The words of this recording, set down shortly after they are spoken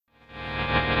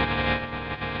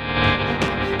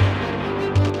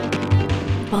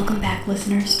Welcome back,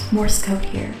 listeners. Morse code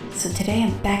here. So today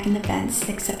I'm back in the vents,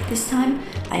 except this time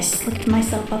I slicked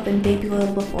myself up in baby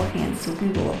oil beforehand so we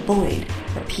will avoid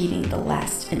repeating the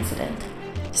last incident.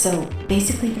 So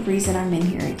basically the reason I'm in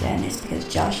here again is because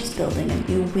Josh is building a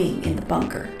new wing in the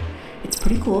bunker. It's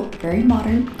pretty cool, very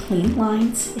modern, clean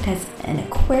lines. It has an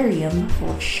aquarium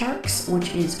full of sharks,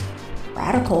 which is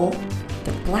radical.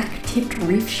 They're black-tipped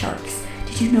reef sharks.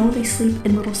 Did you know they sleep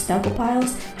in little snuggle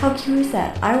piles? How cute is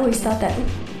that? I always thought that...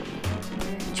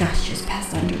 Josh just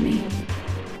passed under me.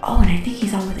 Oh, and I think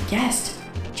he's on with a guest.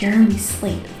 Jeremy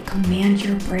Slate of Command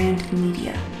Your Brand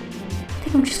Media. I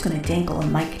think I'm just going to dangle a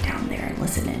mic down there and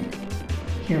listen in.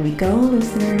 Here we go,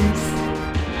 listeners.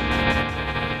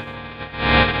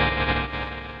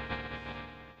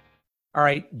 All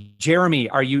right, Jeremy,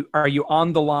 are you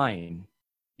on the line?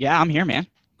 Yeah, I'm here, man.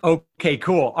 Okay,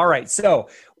 cool. All right, so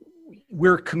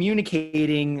we're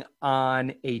communicating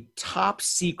on a top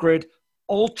secret,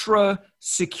 ultra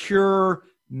secure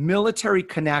military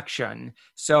connection.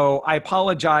 So I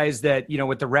apologize that,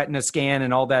 with the retina scan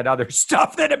and all that other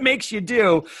stuff that it makes you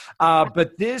do.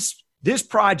 But this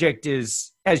project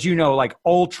is, as you know, like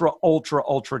ultra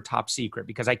top secret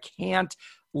because I can't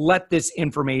let this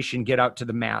information get out to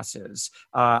the masses.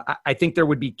 I think there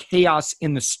would be chaos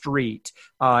in the street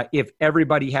if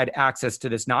everybody had access to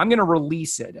this. Now, I'm going to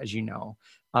release it, as you know,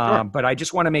 Sure. but I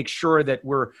just want to make sure that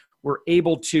we're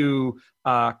able to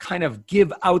kind of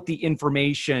give out the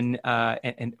information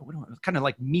and kind of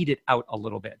like meet it out a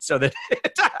little bit so that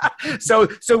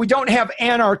so we don't have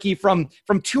anarchy from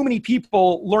too many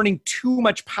people learning too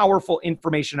much powerful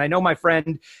information. I know, my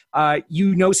friend,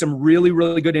 you know some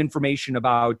really good information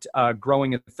about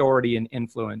growing authority and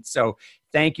influence. So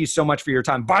thank you so much for your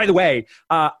time. By the way,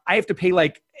 I have to pay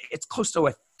it's close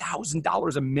to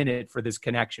 $1,000 a minute for this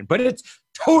connection, but it's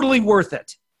totally worth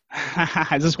it.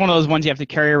 Is this one of those ones you have to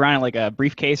carry around in like a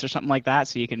briefcase or something like that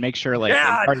so you can make sure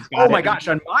yeah. Oh my gosh.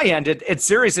 On my end, it's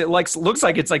serious. It looks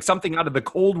like it's like something out of the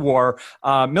Cold War.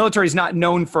 Military is not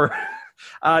known for,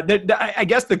 I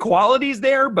guess the quality's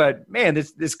there, but man,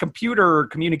 this computer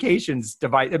communications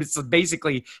device, it's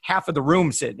basically half of the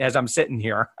room as I'm sitting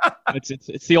here.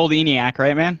 It's the old ENIAC,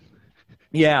 right, man?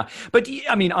 Yeah. But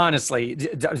I mean, honestly,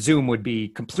 Zoom would be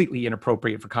completely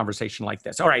inappropriate for conversation like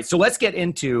this. All right. So let's get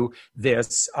into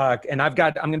this. And I'm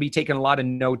going to be taking a lot of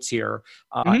notes here.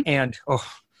 And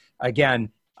again,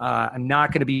 I'm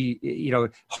not going to be,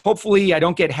 hopefully I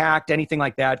don't get hacked, anything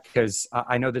like that, because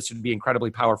I know this would be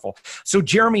incredibly powerful. So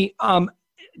Jeremy,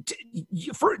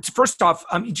 first off,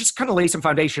 just kind of lay some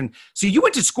foundation. So you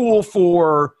went to school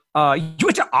you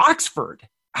went to Oxford.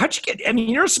 How'd you get,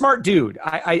 you're a smart dude.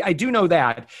 I do know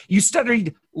that. You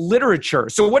studied literature.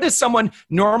 So what does someone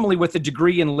normally with a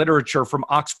degree in literature from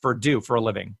Oxford do for a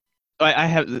living?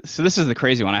 So this is the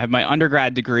crazy one. I have my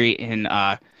undergrad degree in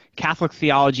Catholic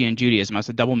theology and Judaism. I was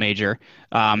a double major.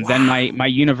 Wow. Then my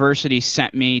university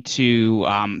sent me to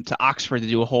Oxford to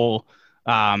do a whole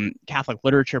Catholic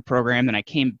literature program. Then I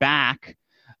came back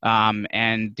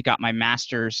and got my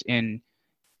master's in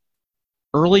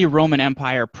early Roman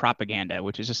Empire propaganda,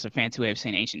 which is just a fancy way of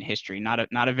saying ancient history. Not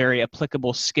a very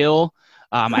applicable skill.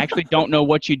 I actually don't know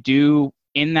what you do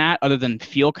in that other than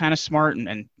feel kind of smart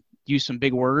and use some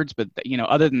big words. But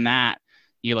other than that,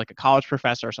 you're like a college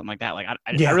professor or something like that. I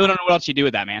really don't know what else you do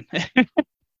with that, man.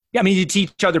 Yeah, you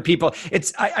teach other people.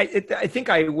 I think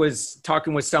I was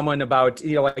talking with someone about,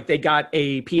 like they got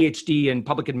a PhD in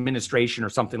public administration or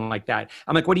something like that.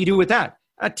 I'm like, what do you do with that?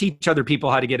 I teach other people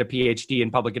how to get a PhD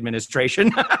in public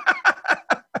administration.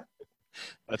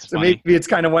 That's so funny. maybe it's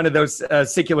kind of one of those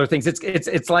secular things.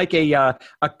 It's like a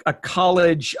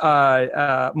college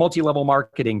multi-level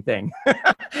marketing thing.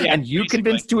 Yeah, and you basically.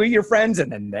 convince two of your friends,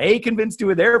 and then they convince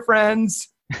two of their friends.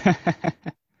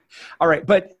 All right,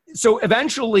 but so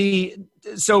eventually,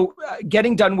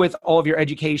 getting done with all of your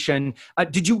education,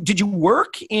 did you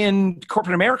work in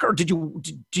corporate America, or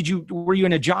were you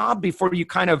in a job before you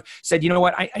kind of said, you know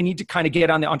what, I need to kind of get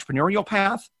on the entrepreneurial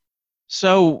path?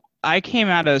 So I came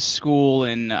out of school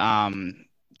in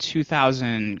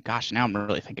 2000. Gosh, now I'm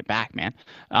really thinking back, man.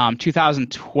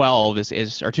 2012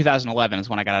 or 2011 is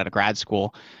when I got out of grad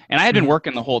school, and I had been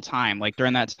working the whole time. Like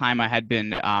during that time, I had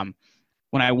been.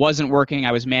 When I wasn't working,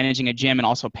 I was managing a gym and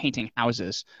also painting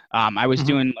houses. I was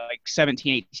doing like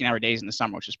 17, 18-hour days in the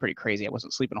summer, which is pretty crazy. I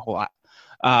wasn't sleeping a whole lot.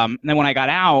 And then when I got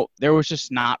out, there was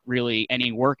just not really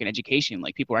any work in education.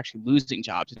 Like people were actually losing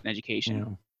jobs in education. Yeah.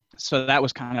 So that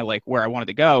was kind of like where I wanted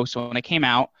to go. So when I came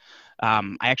out,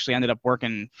 I actually ended up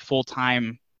working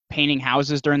full-time painting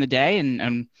houses during the day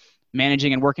and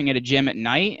managing and working at a gym at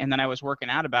night. And then I was working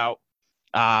out about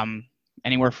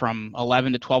anywhere from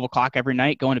 11 to 12 o'clock every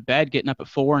night, going to bed, getting up at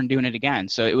 4 and doing it again.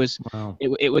 So it was, Wow.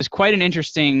 it was quite an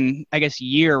interesting, I guess,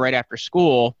 year right after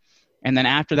school. And then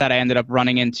after that, I ended up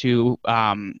running into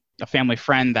a family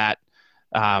friend that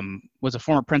was a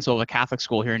former principal of a Catholic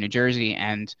school here in New Jersey.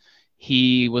 And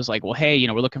he was like, well, hey,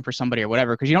 we're looking for somebody or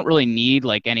whatever, because you don't really need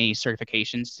like any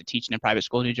certifications to teach in a private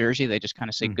school in New Jersey. They just kind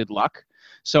of say good luck.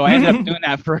 So I ended up doing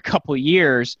that for a couple of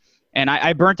years, and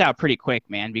I burnt out pretty quick,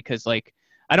 man, because like,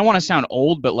 I don't want to sound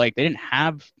old, but like they didn't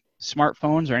have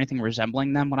smartphones or anything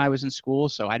resembling them when I was in school.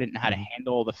 So I didn't know how to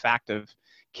handle the fact of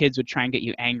kids would try and get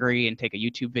you angry and take a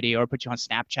YouTube video or put you on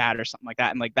Snapchat or something like that.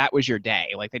 And like, that was your day.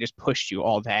 Like they just pushed you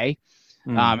all day.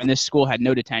 And this school had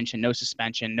no detention, no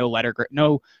suspension, no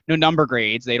number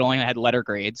grades. They'd only had letter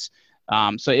grades.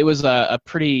 So it was a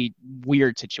pretty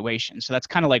weird situation. So that's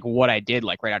kind of like what I did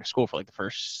like right out of school for like the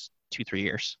first 2-3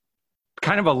 years.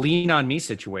 Kind of a lean on me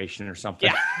situation or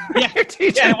something. Yeah.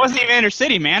 It wasn't even inner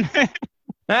city, man. It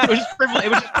was just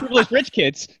privileged rich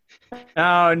kids.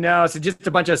 Oh no. So just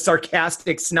a bunch of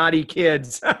sarcastic, snotty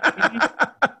kids.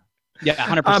 Yeah,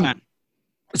 100%.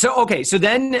 So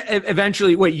then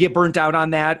eventually, you get burnt out on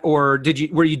that, or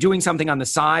were you doing something on the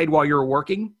side while you were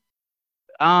working?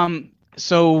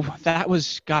 So that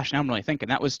was, gosh, now I'm really thinking,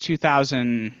 that was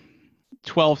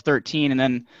 2012, 13. And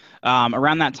then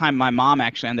around that time, my mom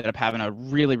actually ended up having a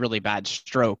really, really bad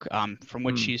stroke, from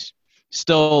which she's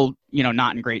still,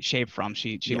 not in great shape from.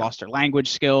 She lost her language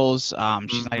skills.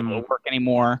 She's not able to work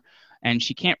anymore, and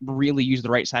she can't really use the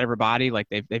right side of her body. Like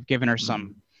they've given her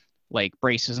some like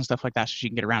braces and stuff like that so she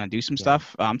can get around and do some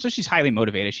stuff. So she's highly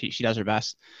motivated. She does her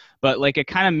best, but like it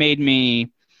kind of made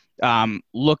me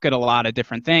look at a lot of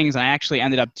different things. And I actually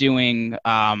ended up doing,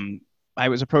 I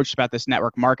was approached about this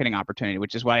network marketing opportunity,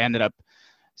 which is why I ended up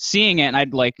seeing it. And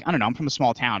I'd like, I don't know, I'm from a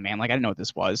small town, man. Like I didn't know what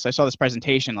this was. So I saw this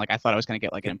presentation. Like I thought I was going to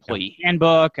get like an employee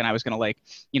handbook and I was going to like,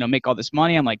 make all this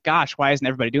money. I'm like, gosh, why isn't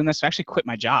everybody doing this? So I actually quit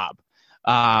my job.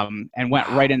 And went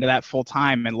right into that full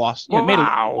time and lost, made a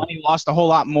lot of money, lost a whole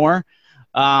lot more.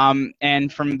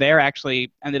 And from there,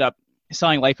 actually ended up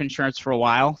selling life insurance for a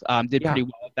while. Did pretty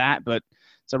well at that, but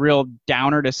it's a real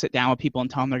downer to sit down with people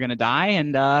and tell them they're going to die.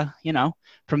 And,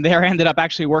 from there, I ended up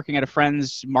actually working at a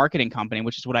friend's marketing company,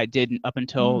 which is what I did up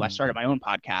until I started my own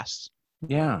podcast.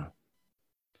 Yeah.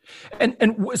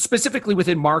 And specifically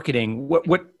within marketing,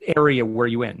 what area were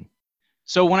you in?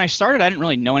 So when I started, I didn't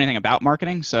really know anything about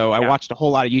marketing. So I watched a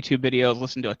whole lot of YouTube videos,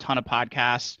 listened to a ton of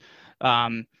podcasts,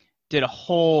 did a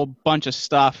whole bunch of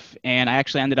stuff. And I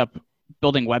actually ended up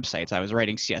building websites. I was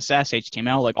writing CSS,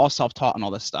 HTML, like all self-taught and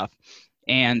all this stuff,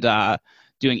 and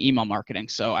doing email marketing.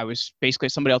 So I was basically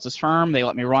somebody else's firm. They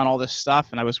let me run all this stuff.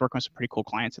 And I was working with some pretty cool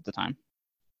clients at the time.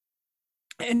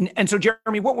 And so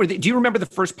Jeremy, do you remember the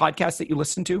first podcast that you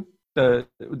listened to? The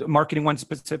marketing one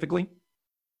specifically?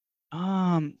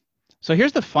 So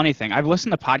here's the funny thing. I've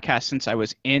listened to podcasts since I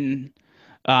was in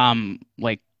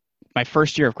like my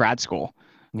first year of grad school.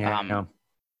 Yeah.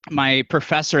 My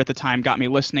professor at the time got me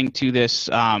listening to this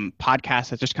podcast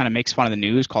that just kind of makes fun of the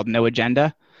news called No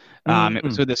Agenda. It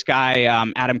was with this guy,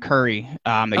 Adam Curry.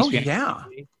 And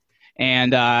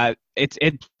I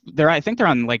think they're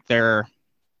on like they're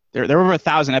over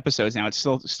 1,000 episodes now. It's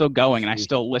still going, and I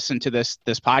still listen to this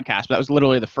podcast. But that was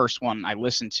literally the first one I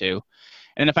listened to.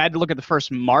 And if I had to look at the first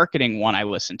marketing one I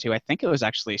listened to, I think it was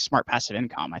actually Smart Passive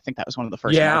Income. I think that was one of the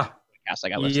first podcasts I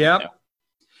got listened to.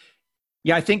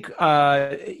 Yeah, I think,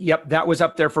 that was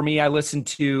up there for me. I listened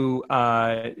to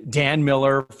Dan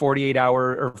Miller,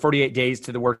 48 Days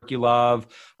to the Work You Love.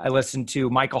 I listened to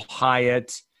Michael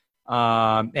Hyatt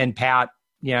and Pat.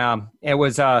 Yeah, it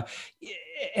was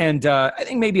and I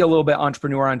think maybe a little bit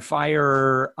Entrepreneur on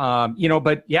Fire,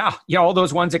 but all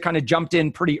those ones that kind of jumped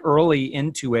in pretty early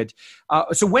into it.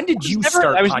 So when did you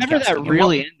start? I was never that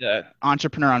really into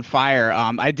Entrepreneur on Fire.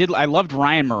 I loved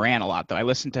Ryan Moran a lot, though. I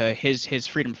listened to his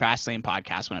Freedom Fastlane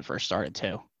podcast when it first started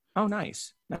too. Oh,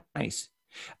 nice.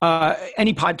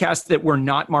 Any podcasts that were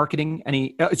not marketing?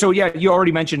 You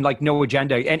already mentioned like No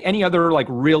Agenda. And any other like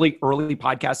really early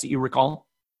podcasts that you recall?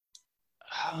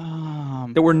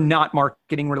 That were not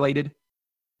marketing related?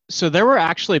 So there were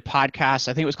actually podcasts,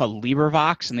 I think it was called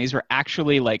LibriVox, and these were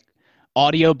actually like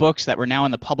audiobooks that were now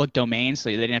in the public domain, so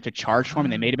they didn't have to charge for them,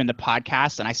 and they made them into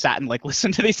podcasts, and I sat and like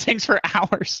listened to these things for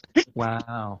hours.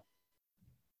 Wow.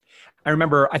 I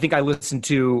remember, I think I listened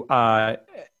to, I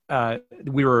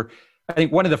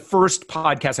think one of the first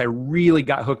podcasts I really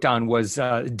got hooked on was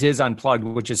Diz Unplugged,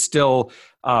 which is still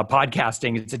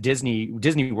podcasting. It's a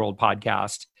Disney World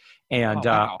podcast. And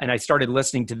and I started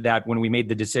listening to that when we made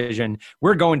the decision,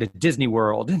 we're going to Disney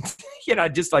World.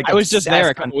 Just like I was just there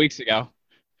a couple weeks ago.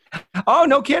 Oh,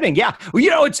 no kidding. Yeah.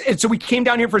 Well, it's so we came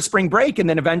down here for spring break, and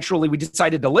then eventually we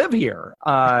decided to live here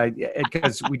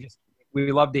because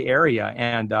we love the area.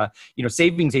 And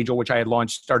Savings Angel, which I had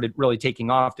launched, started really taking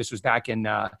off. This was back in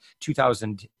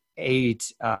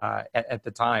 2008 at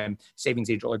the time. Savings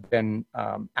Angel had been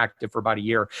active for about a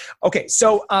year. Okay,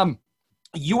 so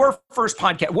your first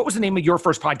podcast, what was the name of your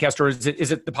first podcast, or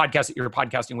is it the podcast that you're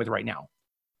podcasting with right now?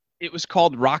 It was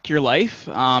called Rock Your Life,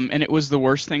 and it was the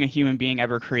worst thing a human being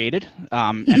ever created,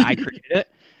 and I created it.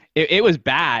 It was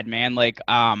bad, man. Like,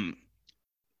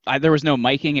 there was no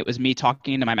miking. It was me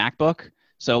talking into my MacBook.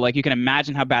 So, like, you can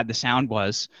imagine how bad the sound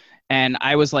was. And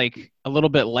I was, like, a little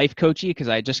bit life coachy because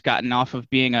I had just gotten off of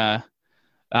being a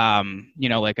MLM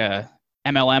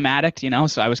addict,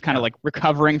 So I was kind of, like,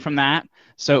 recovering from that.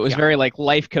 So it was very, like,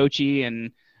 life coachy,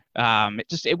 and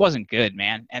it wasn't good,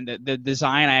 man. And the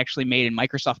design I actually made in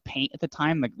Microsoft Paint at the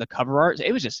time, the cover art,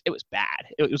 it was bad.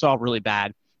 It was all really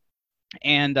bad.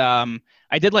 And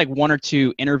I did like one or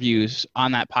two interviews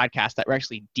on that podcast that were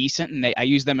actually decent, and I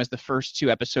used them as the first two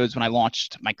episodes when I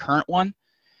launched my current one.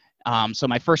 So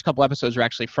my first couple episodes were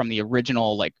actually from the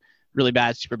original, like, really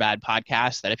bad, super bad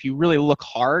podcast that if you really look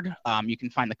hard, you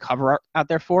can find the cover art out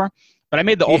there for. But I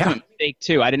made the ultimate mistake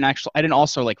too. I didn't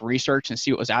also like research and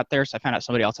see what was out there. So I found out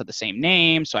somebody else had the same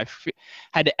name. So I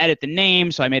had to edit the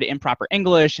name. So I made it improper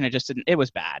English, and it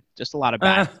was bad. Just a lot of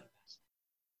bad.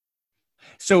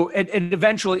 So it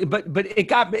eventually, but it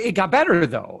got better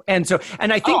though, and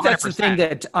I think that's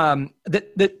 100%. The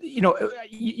thing that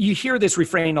you hear this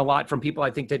refrain a lot from people I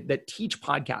think that teach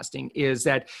podcasting is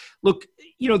that, look,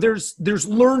 there's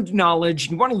learned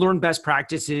knowledge. You want to learn best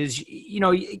practices.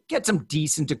 Get some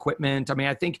decent equipment. I mean,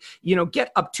 I think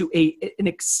get up to an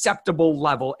acceptable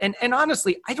level. And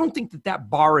honestly, I don't think that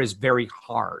bar is very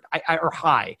hard or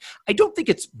high. I don't think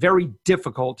it's very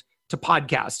difficult to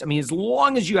podcast. I mean, as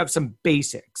long as you have some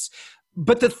basics.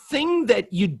 But the thing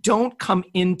that you don't come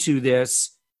into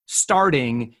this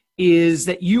starting is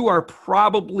that you are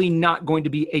probably not going to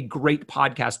be a great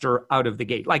podcaster out of the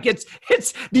gate. Like it's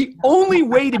the only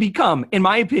way to become, in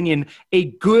my opinion,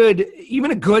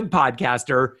 even a good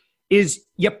podcaster is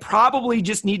you probably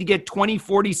just need to get 20,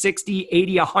 40, 60,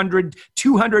 80, 100,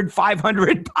 200,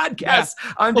 500 podcasts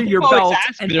under your belt.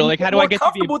 And they're like, how do I get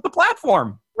comfortable with the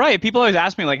platform? Right. People always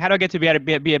ask me, like, how do I get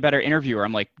to be a better interviewer?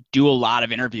 I'm like, do a lot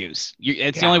of interviews.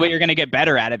 It's the only way you're going to get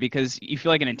better at it, because you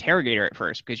feel like an interrogator at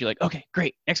first, because you're like, okay,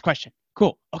 great. Next question.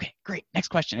 Cool. Okay, great. Next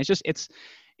question.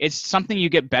 It's something you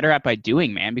get better at by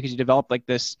doing, man, because you develop like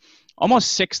this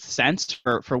almost sixth sense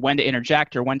for when to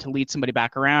interject or when to lead somebody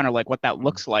back around, or like what that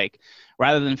looks like,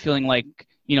 rather than feeling like,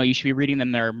 you should be reading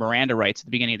them their Miranda rights at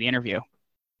the beginning of the interview.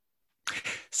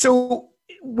 So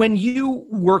when you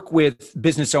work with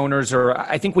business owners, or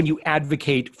I think when you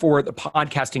advocate for the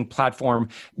podcasting platform,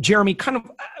 Jeremy, kind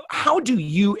of how do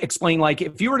you explain, like,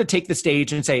 if you were to take the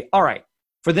stage and say, all right,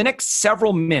 for the next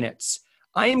several minutes,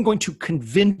 I am going to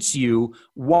convince you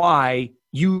why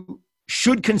you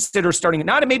should consider starting,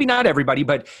 maybe not everybody,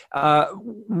 but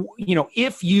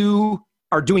if you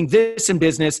are doing this in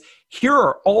business, here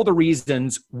are all the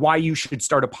reasons why you should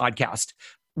start a podcast.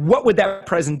 What would that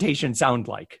presentation sound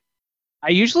like? I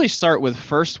usually start with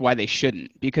first why they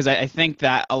shouldn't, because I think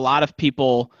that a lot of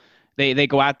people, they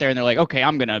go out there and they're like, okay,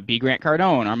 I'm going to be Grant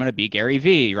Cardone, or I'm going to be Gary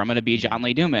Vee, or I'm going to be John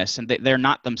Lee Dumas, and they're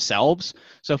not themselves.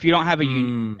 So if you don't have a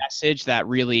unique message that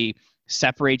really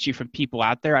separates you from people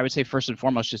out there, I would say first and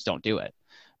foremost, just don't do it.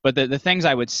 But the things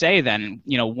I would say then,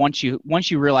 once you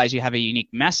realize you have a unique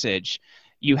message,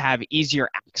 you have easier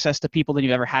access to people than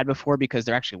you've ever had before, because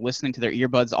they're actually listening to their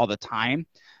earbuds all the time.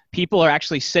 People are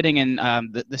actually sitting in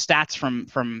the stats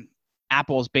from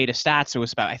Apple's beta stats. It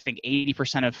was about, I think,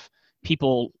 80% of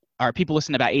people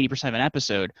listen to about 80% of an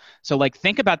episode. So like,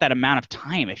 think about that amount of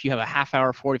time. If you have a half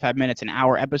hour, 45 minutes, an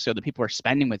hour episode that people are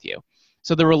spending with you.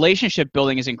 So the relationship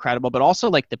building is incredible, but also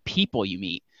like the people you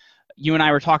meet. You and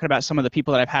I were talking about some of the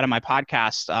people that I've had on my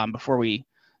podcast before we,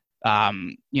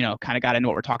 kind of got into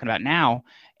what we're talking about now.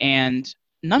 And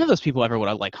none of those people ever would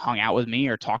have like hung out with me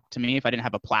or talked to me if I didn't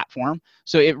have a platform.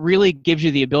 So it really gives you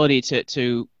the ability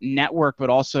to network, but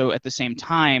also at the same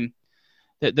time,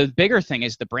 the bigger thing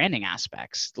is the branding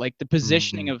aspects. Like the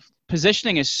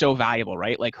positioning is so valuable,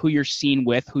 right? Like who you're seen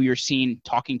with, who you're seen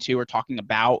talking to or talking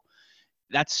about.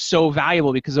 That's so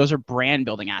valuable, because those are brand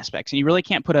building aspects, and you really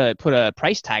can't put a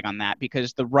price tag on that,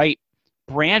 because the right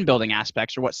brand building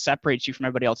aspects are what separates you from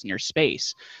everybody else in your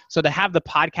space. So to have the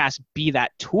podcast be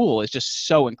that tool is just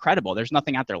so incredible. There's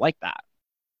nothing out there like that.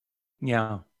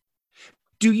 Yeah.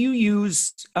 Do you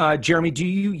use, Jeremy,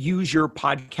 your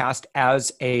podcast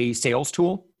as a sales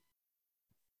tool?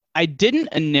 I didn't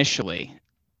initially.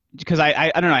 because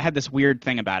I don't know, I had this weird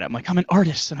thing about it. I'm like, I'm an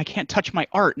artist and I can't touch my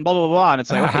art and blah, blah, blah. And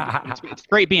it's like, okay, it's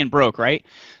great being broke, right?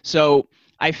 So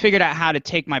I figured out how to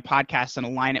take my podcast and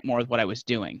align it more with what I was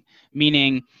doing.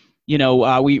 Meaning,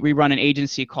 we run an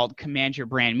agency called Command Your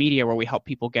Brand Media, where we help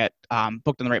people get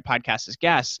booked on the right podcast as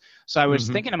guests. So I was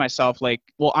thinking to myself, like,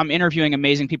 well, I'm interviewing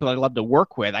amazing people that I love to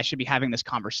work with. I should be having this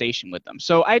conversation with them.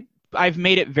 So I've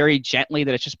made it very gently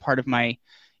that it's just part of my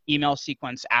email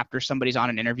sequence after somebody's on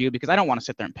an interview, because I don't want to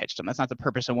sit there and pitch them. That's not the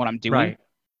purpose of what I'm doing. Right.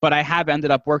 But I have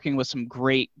ended up working with some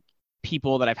great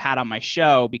people that I've had on my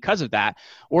show because of that,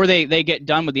 or they get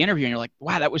done with the interview and you're like,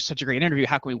 wow, that was such a great interview.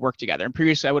 How can we work together? And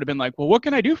previously I would have been like, well, what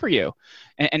can I do for you?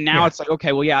 And now it's like,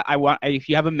 okay, well, yeah, if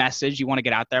you have a message, you want to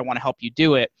get out there, I want to help you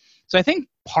do it. So I think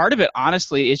part of it,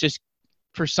 honestly, is just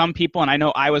for some people, and I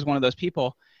know I was one of those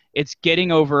people, it's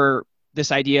getting over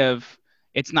this idea of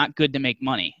it's not good to make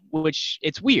money, which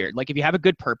it's weird. Like if you have a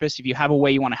good purpose, if you have a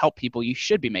way you want to help people, you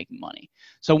should be making money.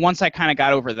 So once I kind of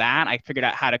got over that, I figured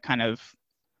out how to kind of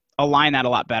align that a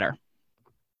lot better.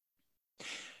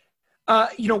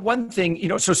 One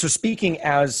thing, so speaking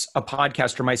as a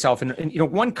podcaster myself, and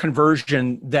one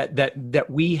conversion that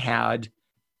we had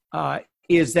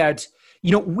is that,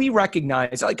 we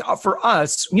recognize, like for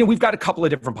us, we've got a couple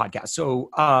of different podcasts. So,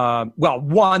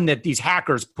 one that these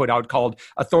hackers put out called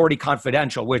Authority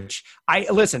Confidential, which I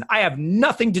have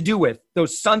nothing to do with.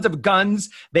 Those sons of guns,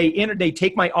 they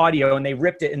take my audio and they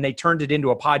ripped it and they turned it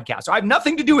into a podcast. So I have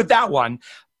nothing to do with that one.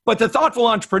 But the Thoughtful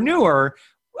Entrepreneur,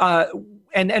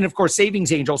 and of course,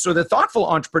 Savings Angel. So the Thoughtful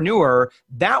Entrepreneur,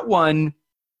 that one,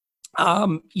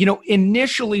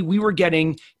 initially we were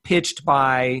getting pitched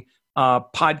by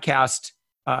podcast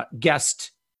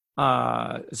guest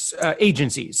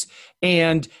agencies.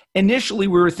 And initially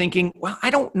we were thinking, well,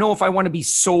 I don't know if I want to be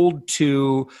sold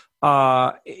to,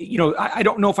 I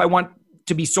don't know if I want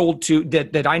to be sold to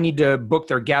that I need to book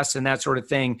their guests and that sort of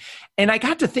thing. And I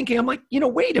got to thinking, I'm like,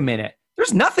 wait a minute.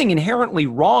 There's nothing inherently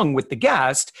wrong with the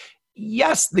guest.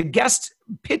 Yes, the guest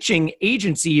pitching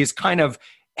agency is kind of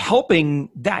helping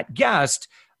that guest.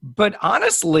 But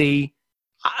honestly,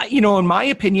 in my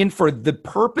opinion, for the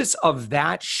purpose of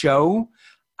that show,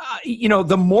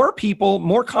 the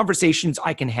more conversations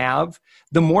I can have,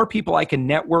 the more people I can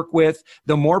network with,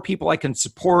 the more people I can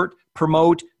support,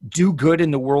 promote, do good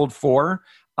in the world for.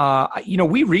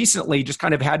 We recently just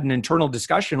kind of had an internal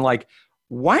discussion, like,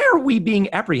 why are we being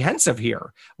apprehensive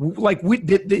here? Like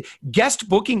the guest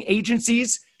booking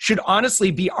agencies should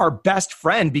honestly be our best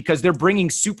friend, because they're bringing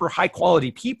super high quality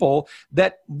people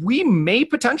that we may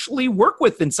potentially work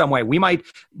with in some way. We might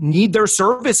need their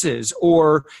services,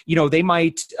 or, we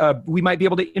might be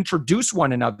able to introduce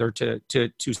one another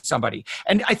to somebody.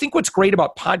 And I think what's great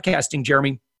about podcasting,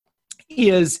 Jeremy,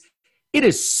 is it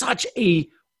is such a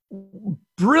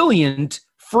brilliant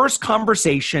first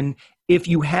conversation if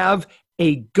you have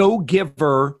a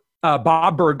go-giver,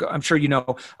 Bob Burg, I'm sure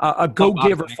a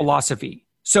go-giver philosophy.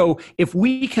 So if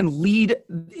we can lead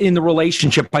in the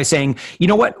relationship by saying, you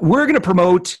know what, we're going to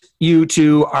promote you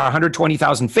to our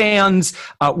 120,000 fans.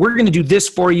 We're going to do this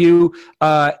for you.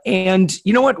 And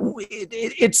you know what,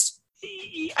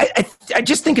 I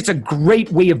just think it's a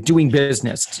great way of doing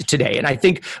business today. And I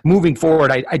think moving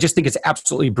forward, I just think it's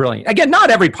absolutely brilliant. Again,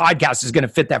 not every podcast is going to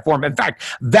fit that form. In fact,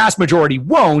 vast majority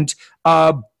won't.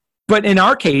 But in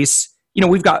our case,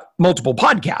 we've got multiple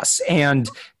podcasts, and,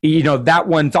 that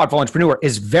one, Thoughtful Entrepreneur,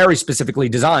 is very specifically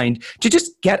designed to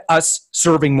just get us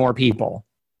serving more people.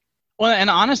 Well, and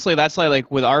honestly, that's like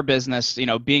with our business,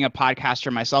 being a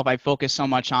podcaster myself, I focus so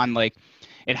much on like,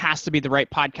 it has to be the right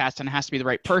podcast and it has to be the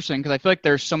right person. Because I feel like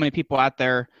there's so many people out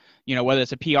there, whether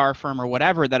it's a PR firm or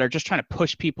whatever, that are just trying to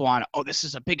push people on, oh, this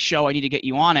is a big show, I need to get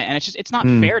you on it. And it's not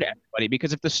fair to everybody,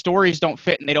 because if the stories don't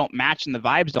fit and they don't match and the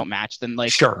vibes don't match, then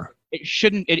like, sure, it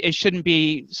shouldn't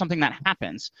be something that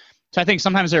happens. So I think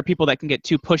sometimes there are people that can get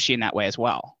too pushy in that way as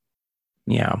well.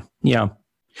 Yeah. Yeah.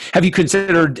 Have you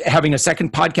considered having a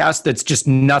second podcast that's just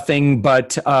nothing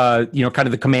but, kind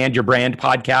of the Command Your Brand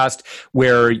podcast,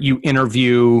 where you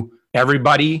interview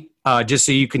everybody, just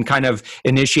so you can kind of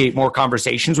initiate more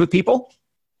conversations with people?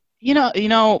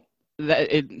 That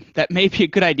may be a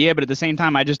good idea, but at the same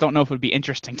time, I just don't know if it would be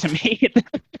interesting to me.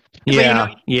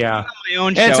 Yeah. My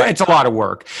own show, it's a lot of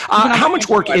work. How much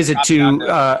work is it to?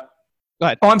 Go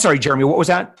ahead. Oh, I'm sorry, Jeremy. What was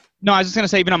that? No, I was just going to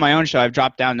say, even on my own show, I've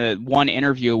dropped down to one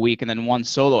interview a week and then one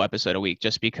solo episode a week,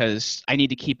 just because I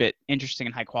need to keep it interesting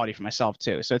and high quality for myself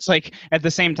too. So it's like, at the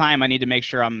same time, I need to make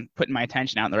sure I'm putting my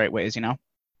attention out in the right ways,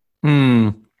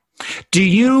 Do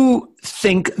you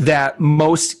think that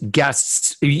most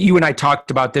guests, you and I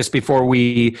talked about this before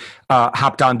we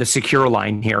hopped on the secure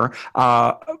line here,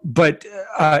 but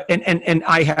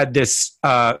I had this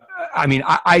I mean,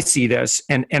 I see this,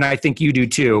 and I think you do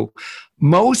too.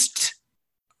 Most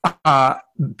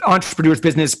entrepreneurs,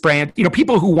 business brand,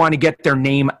 people who want to get their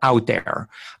name out there,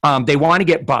 they want to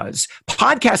get buzz.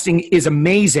 Podcasting is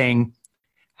amazing.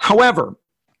 However,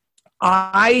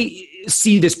 I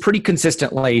see this pretty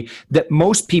consistently that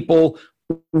most people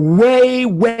way,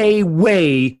 way,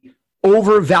 way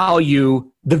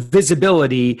overvalue the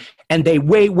visibility, and they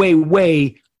way, way,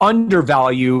 way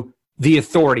undervalue the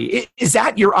authority. Is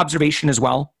that your observation as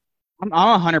well? I'm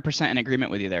 100% in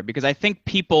agreement with you there, because I think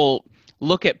people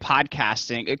look at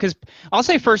podcasting, because I'll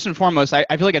say first and foremost, I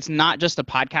feel like it's not just a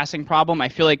podcasting problem. I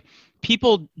feel like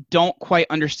people don't quite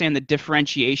understand the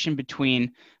differentiation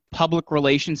between public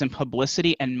relations and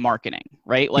publicity and marketing,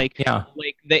 right? Like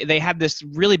they have this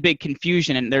really big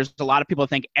confusion, and there's a lot of people that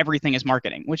think everything is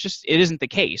marketing, which just, it isn't the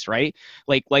case, right?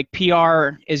 Like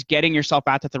PR is getting yourself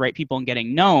out to the right people and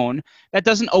getting known. That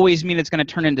doesn't always mean it's going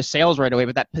to turn into sales right away,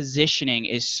 but that positioning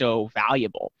is so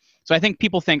valuable. So I think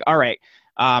people think, all right,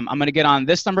 I'm going to get on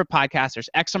this number of podcasts, there's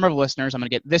X number of listeners, I'm going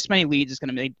to get this many leads, it's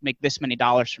going to make this many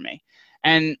dollars for me.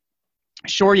 And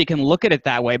sure, you can look at it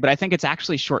that way, but I think it's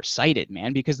actually short-sighted,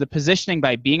 man, because the positioning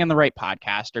by being in the right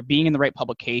podcast or being in the right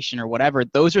publication or whatever,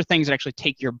 those are things that actually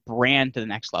take your brand to the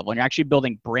next level. And you're actually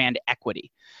building brand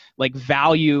equity, like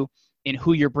value in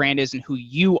who your brand is and who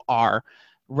you are,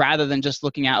 rather than just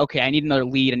looking at, okay, I need another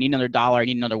lead, I need another dollar, I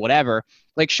need another whatever.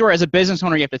 Like, sure, as a business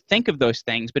owner, you have to think of those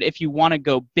things, but if you want to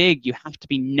go big, you have to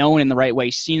be known in the right way,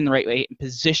 seen in the right way, and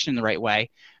positioned in the right way,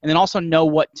 and then also know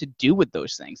what to do with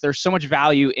those things. There's so much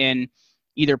value in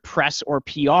either press or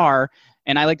PR.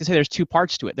 And I like to say there's two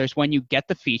parts to it. There's when you get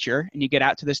the feature and you get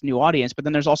out to this new audience, but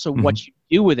then there's also what you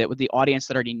do with it with the audience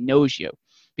that already knows you.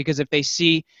 Because if they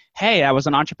see, hey, I was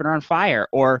an Entrepreneur on Fire,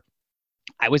 or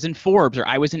I was in Forbes, or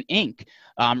I was in Inc.,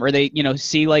 or they,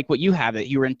 see like what you have, that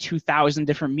you were in 2,000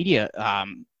 different media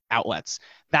outlets.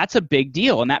 That's a big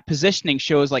deal. And that positioning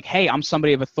shows like, hey, I'm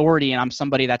somebody of authority and I'm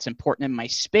somebody that's important in my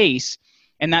space.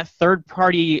 And that third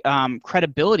party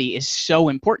credibility is so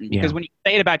important, because when you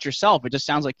say it about yourself, it just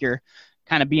sounds like you're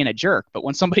kind of being a jerk. But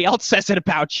when somebody else says it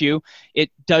about you, it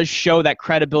does show that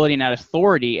credibility and that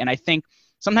authority. And I think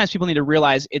sometimes people need to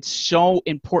realize it's so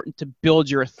important to build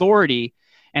your authority.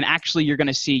 And actually, you're going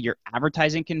to see your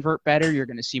advertising convert better. You're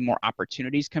going to see more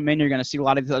opportunities come in. You're going to see a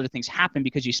lot of these other things happen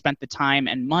because you spent the time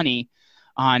and money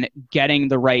on getting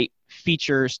the right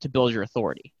features to build your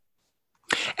authority.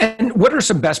 And what are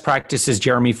some best practices,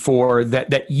 Jeremy, for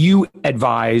that you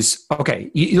advise? Okay,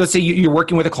 let's say you're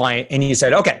working with a client and you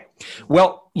said, okay,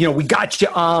 well, we got you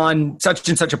on such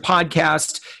and such a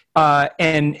podcast,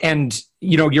 and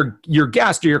your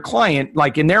guest or your client,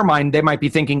 like in their mind, they might be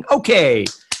thinking, okay,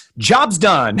 job's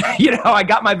done. I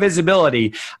got my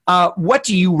visibility. What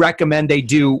do you recommend they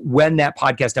do when that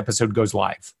podcast episode goes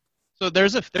live? So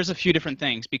there's a few different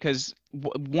things, because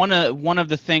one of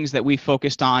the things that we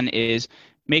focused on is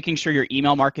making sure you're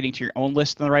email marketing to your own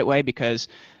list in the right way, because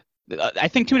I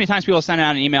think too many times people send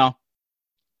out an email,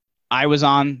 I was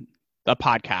on the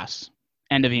podcast,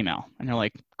 end of email. And they're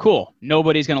like, cool,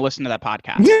 nobody's going to listen to that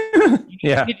podcast.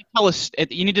 Yeah. You need to tell us,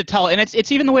 you need to tell, and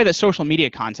it's even the way that social media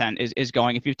content is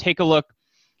going. If you take a look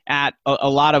at a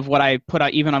lot of what I put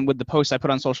out, even with the posts I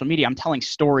put on social media, I'm telling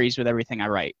stories with everything I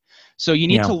write. So you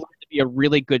need to learn to be a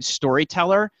really good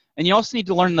storyteller. And you also need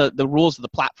to learn the rules of the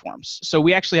platforms. So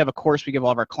we actually have a course we give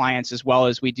all of our clients, as well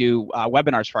as we do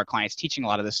webinars for our clients teaching a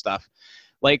lot of this stuff.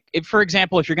 Like, for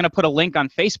example, if you're going to put a link on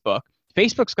Facebook,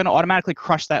 Facebook's going to automatically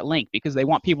crush that link because they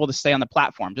want people to stay on the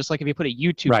platform. Just like if you put a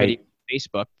YouTube video on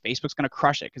Facebook, Facebook's going to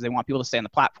crush it because they want people to stay on the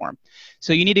platform.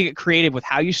 So you need to get creative with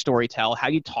how you storytell, how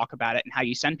you talk about it, and how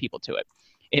you send people to it.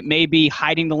 It may be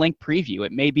hiding the link preview.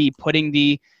 It may be putting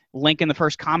the link in the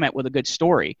first comment with a good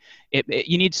story.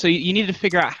 You need to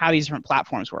figure out how these different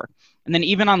platforms work. And then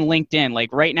even on LinkedIn,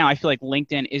 like right now, I feel like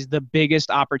LinkedIn is the biggest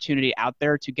opportunity out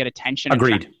there to get attention.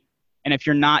 Agreed. And if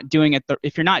you're not doing it,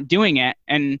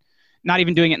 and not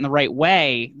even doing it in the right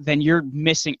way, then you're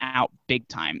missing out big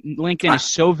time. LinkedIn is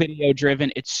so video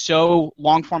driven. It's so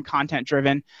long form content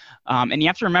driven. And you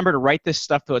have to remember to write this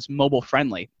stuff so it's mobile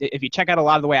friendly. If you check out a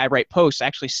lot of the way I write posts, I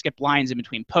actually skip lines in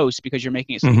between posts because you're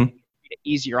making it so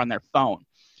easier on their phone.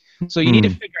 So you need to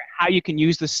figure out how you can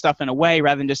use this stuff in a way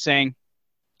rather than just saying,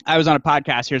 I was on a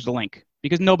podcast, here's the link.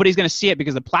 Because nobody's going to see it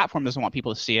because the platform doesn't want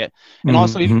people to see it. And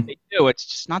also, even if they do, it's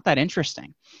just not that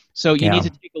interesting. So you need to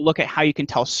take a look at how you can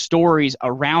tell stories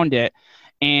around it.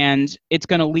 And it's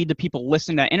going to lead to people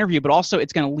listening to that interview, but also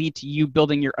it's going to lead to you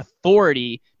building your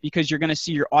authority because you're going to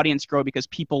see your audience grow because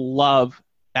people love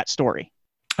that story.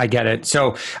 I get it.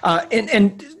 So,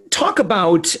 and talk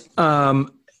about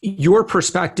your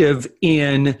perspective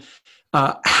in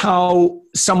how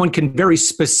someone can very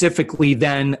specifically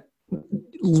then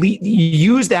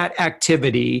use that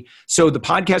activity. So the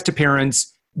podcast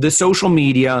appearance, the social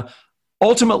media,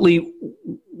 ultimately,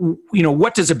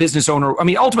 what does a business owner,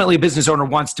 ultimately a business owner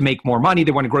wants to make more money.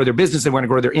 They want to grow their business. They want to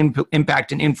grow their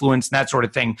impact and influence and that sort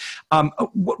of thing.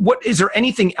 What is there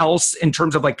anything else in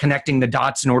terms of like connecting the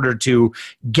dots in order to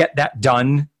get that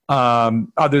done?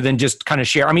 Other than just kind of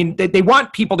share. They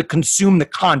want people to consume the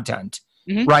content,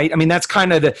 right? That's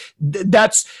kind of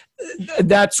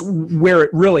that's where it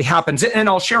really happens. And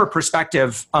I'll share a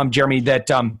perspective, Jeremy, that,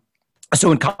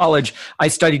 so in college, I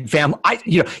studied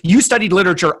you studied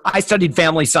literature. I studied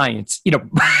family science.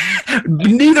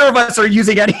 Neither of us are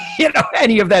using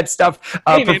any of that stuff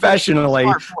professionally.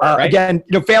 Right? Again,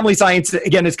 family science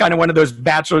again is kind of one of those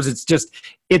bachelors. It's just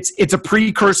it's a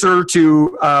precursor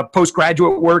to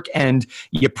postgraduate work, and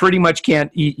you pretty much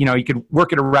can't. You could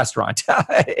work at a restaurant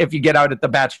if you get out at the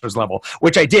bachelor's level,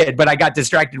 which I did, but I got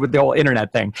distracted with the whole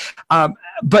internet thing.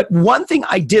 But one thing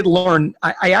I did learn,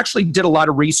 I actually did a lot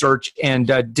of research and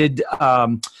did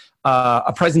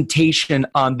a presentation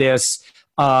on this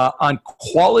on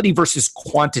quality versus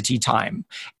quantity time.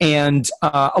 And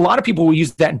a lot of people will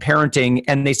use that in parenting,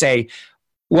 and they say,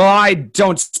 well, I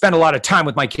don't spend a lot of time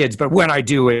with my kids, but when I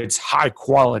do, it's high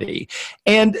quality.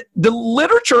 And the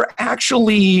literature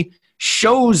actually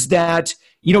shows that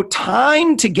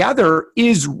time together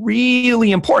is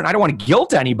really important. I don't want to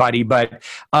guilt anybody, but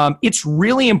it's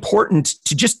really important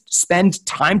to just spend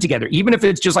time together, even if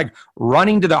it's just like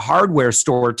running to the hardware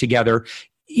store together.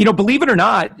 Believe it or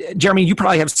not, Jeremy, you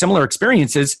probably have similar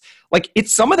experiences. Like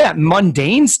it's some of that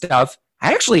mundane stuff.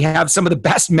 I actually have some of the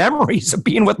best memories of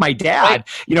being with my dad,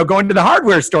 going to the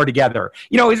hardware store together.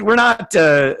 We're not,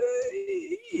 I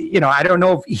don't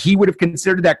know if he would have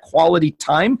considered that quality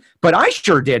time, but I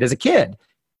sure did as a kid.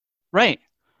 Right.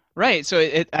 So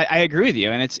I agree with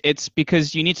you. And it's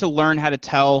because you need to learn how to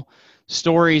tell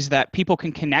stories that people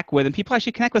can connect with, and people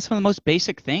actually connect with some of the most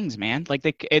basic things, man. Like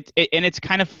and it's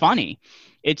kind of funny.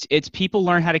 It's people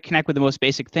learn how to connect with the most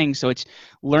basic things. So it's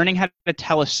learning how to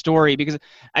tell a story, because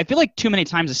I feel like too many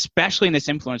times, especially in this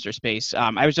influencer space,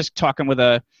 I was just talking with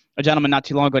a gentleman not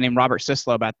too long ago named Robert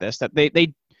Sislow about this, that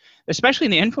they especially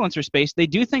in the influencer space, they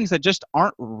do things that just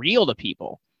aren't real to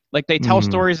people. Like they tell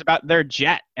stories about their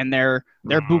jet and their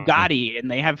Bugatti,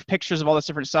 and they have pictures of all this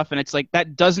different stuff. And it's like,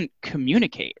 that doesn't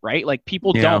communicate, right? Like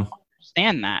people don't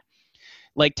understand that.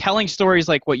 Like telling stories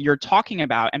like what you're talking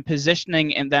about and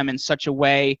positioning them in such a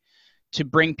way to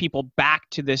bring people back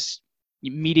to this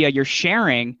media you're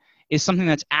sharing is something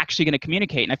that's actually going to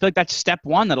communicate. And I feel like that's step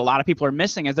one that a lot of people are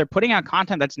missing, is they're putting out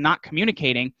content that's not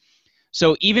communicating.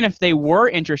 So even if they were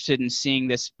interested in seeing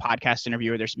this podcast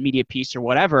interview or this media piece or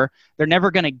whatever, they're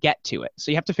never going to get to it.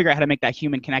 So you have to figure out how to make that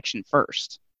human connection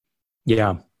first.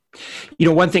 Yeah.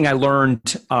 One thing I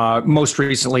learned most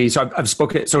recently, so I've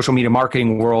spoken at Social Media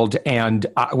Marketing World, and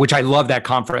which I love that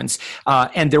conference.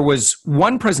 And there was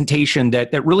one presentation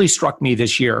that really struck me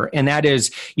this year, and that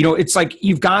is, it's like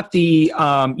you've got the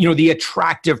the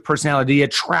attractive personality, the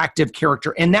attractive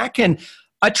character, and that can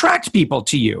attract people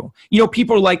to you.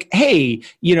 People are like, hey,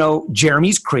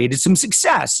 Jeremy's created some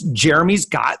success. Jeremy's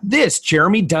got this.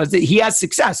 Jeremy does it. He has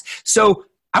success. So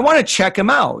I want to check him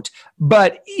out.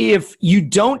 But if you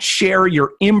don't share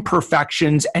your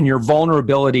imperfections and your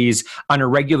vulnerabilities on a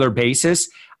regular basis,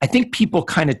 I think people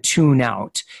kind of tune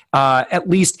out. At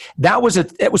least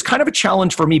it was kind of a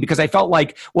challenge for me, because I felt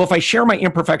like, well, if I share my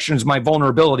imperfections, my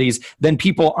vulnerabilities, then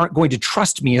people aren't going to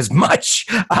trust me as much.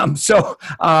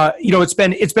 It's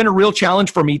been a real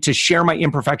challenge for me to share my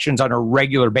imperfections on a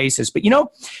regular basis. But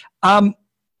I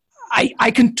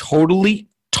can totally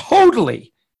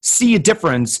see a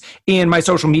difference in my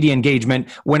social media engagement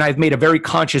when I've made a very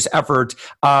conscious effort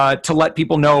to let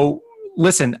people know,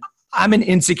 listen, I'm an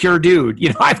insecure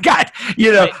dude. I've got,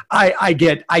 I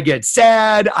get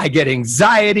sad, I get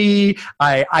anxiety,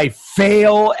 I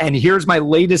fail, and here's my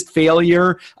latest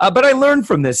failure. But I learned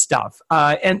from this stuff.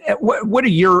 And what are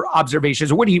your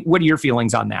observations? What are your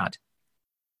feelings on that?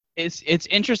 It's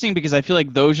interesting, because I feel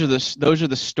like those are the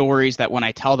stories that when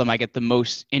I tell them, I get the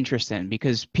most interest in,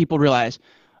 because people realize,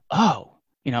 oh,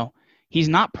 he's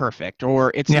not perfect,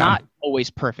 or it's not always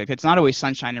perfect. It's not always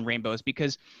sunshine and rainbows,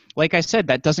 because like I said,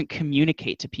 that doesn't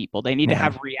communicate to people. They need to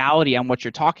have reality on what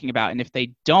you're talking about. And if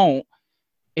they don't,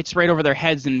 it's right over their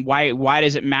heads. And why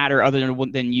does it matter other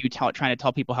than you trying to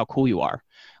tell people how cool you are?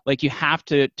 Like you have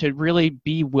to really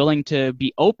be willing to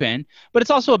be open, but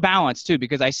it's also a balance too,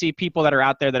 because I see people that are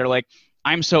out there that are like,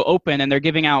 I'm so open, and they're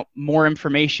giving out more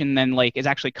information than like is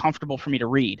actually comfortable for me to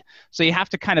read. So you have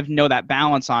to kind of know that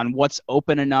balance on what's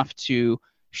open enough to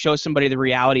show somebody the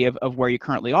reality of where you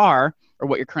currently are or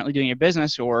what you're currently doing in your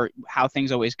business or how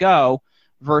things always go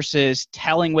versus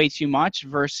telling way too much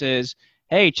versus,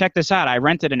 hey, check this out. I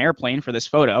rented an airplane for this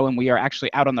photo and we are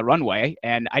actually out on the runway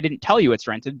and I didn't tell you it's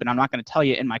rented, but I'm not going to tell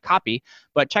you in my copy,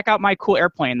 but check out my cool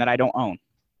airplane that I don't own.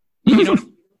 You know,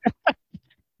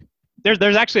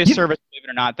 there's actually a service, believe it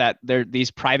or not, that there these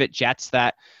private jets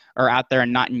that are out there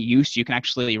and not in use. You can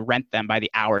actually rent them by the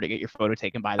hour to get your photo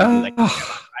taken by them.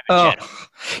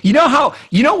 You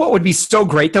know what would be so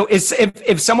great though is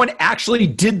if someone actually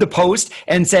did the post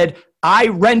and said, I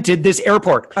rented this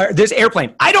this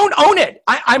airplane. I don't own it.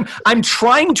 I'm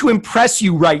trying to impress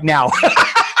you right now.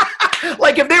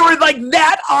 Like if they were like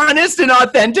that honest and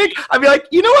authentic, I'd be like,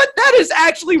 you know what? That is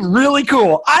actually really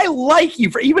cool. I like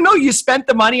you for, even though you spent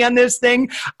the money on this thing,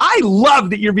 I love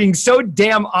that you're being so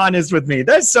damn honest with me.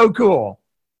 That's so cool.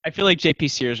 I feel like JP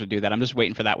Sears would do that. I'm just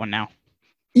waiting for that one now.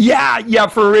 Yeah,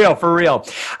 for real.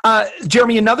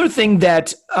 Jeremy, another thing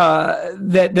that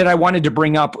I wanted to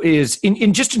bring up is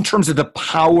in terms of the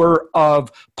power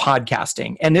of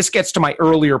podcasting, and this gets to my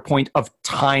earlier point of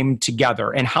time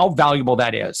together and how valuable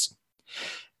that is.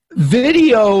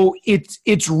 Video,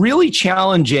 it's really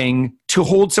challenging to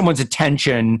hold someone's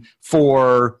attention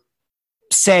for,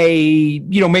 say,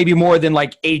 maybe more than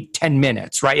like 8-10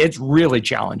 minutes, right? It's really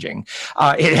challenging.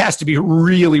 It has to be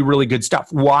really, really good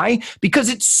stuff. Why? Because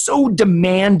it's so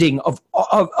demanding of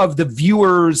the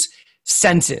viewer's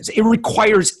senses. It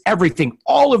requires everything,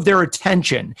 all of their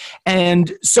attention.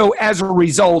 And so as a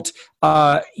result,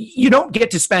 you don't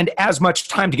get to spend as much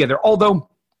time together. Although,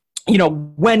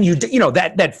 when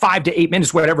that 5 to 8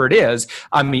 minutes, whatever it is,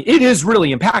 I mean, it is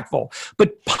really impactful.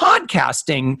 But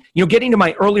podcasting, getting to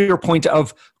my earlier point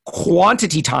of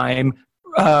quantity time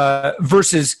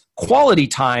versus quality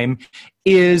time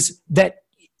is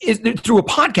through a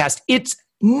podcast, it's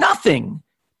nothing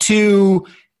to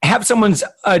have someone's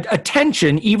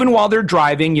attention, even while they're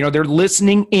driving, they're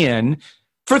listening in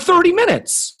for 30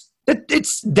 minutes.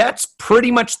 That's pretty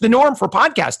much the norm for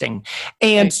podcasting.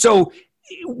 And so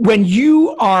when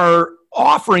you are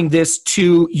offering this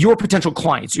to your potential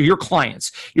clients or your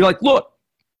clients, you're like, look,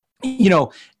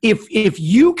 if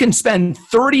you can spend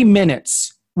 30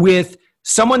 minutes with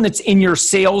someone that's in your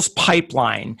sales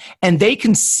pipeline and they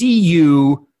can see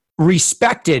you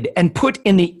respected and put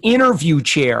in the interview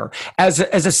chair as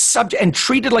a subject and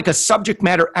treated like a subject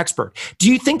matter expert,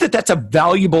 do you think that that's a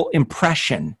valuable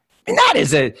impression? And that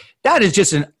is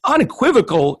just an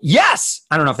unequivocal yes.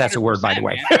 I don't know if that's a word, by the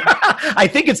way. I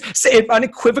think it's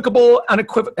unequivocal.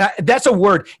 That's a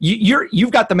word.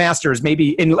 You've got the masters,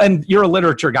 maybe, and you're a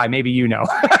literature guy. Maybe you know.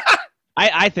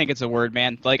 I think it's a word,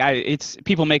 man. Like it's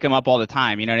people make them up all the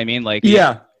time. You know what I mean? Like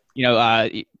yeah.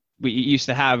 We used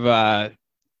to have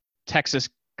Texas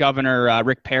Governor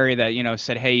Rick Perry that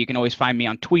said, "Hey, you can always find me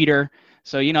on Twitter."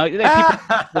 So, people,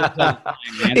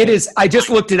 it is. I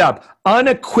just looked it up.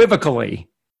 Unequivocally,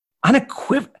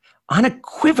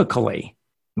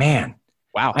 man.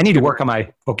 Wow. I need to work on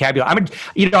my vocabulary.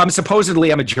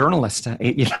 I'm a journalist.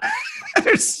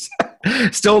 There's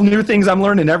still new things I'm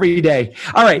learning every day.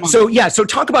 All right. So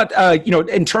talk about,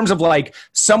 in terms of like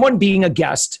someone being a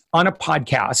guest on a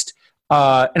podcast,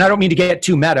 and I don't mean to get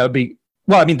too meta,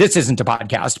 this isn't a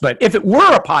podcast, but if it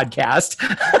were a podcast,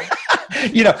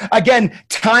 again,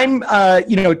 time,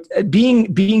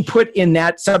 being put in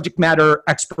that subject matter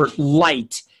expert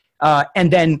light,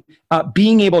 and then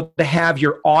being able to have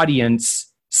your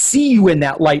audience see you in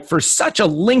that light for such a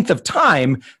length of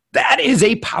time, that is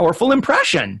a powerful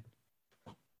impression.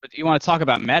 But you want to talk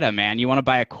about meta, man. You want to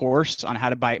buy a course on how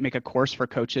to make a course for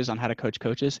coaches on how to coach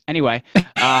coaches. Anyway,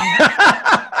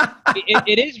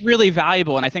 it is really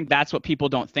valuable, and I think that's what people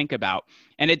don't think about.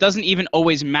 And it doesn't even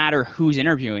always matter who's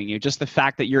interviewing you, just the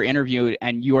fact that you're interviewed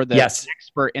and you're the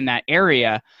expert in that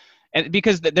area. And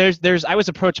because I was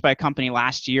approached by a company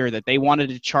last year that they wanted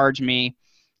to charge me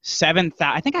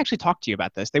I think I actually talked to you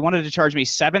about this. They wanted to charge me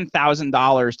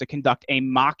 $7,000 to conduct a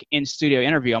mock in-studio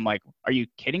interview. I'm like, are you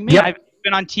kidding me? Yep. I've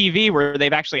been on TV where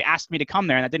they've actually asked me to come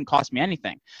there and that didn't cost me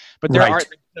anything. But there are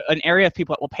an area of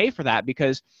people that will pay for that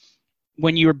because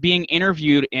when you're being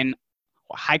interviewed in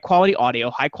high quality audio,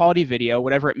 high quality video,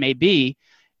 whatever it may be,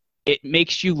 it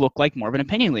makes you look like more of an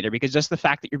opinion leader because just the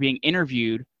fact that you're being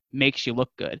interviewed makes you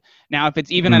look good. Now, if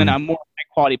it's even in a more high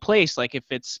quality place, like if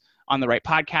it's on the right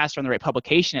podcast or on the right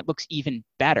publication, it looks even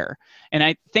better. And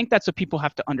I think that's what people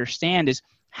have to understand is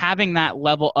having that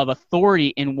level of authority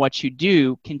in what you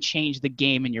do can change the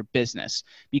game in your business.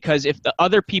 Because if the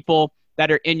other people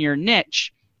that are in your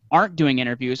niche aren't doing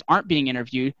interviews, aren't being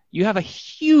interviewed, you have a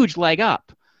huge leg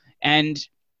up. And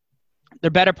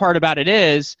the better part about it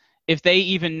is if they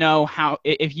even know how,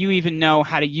 if you even know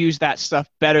how to use that stuff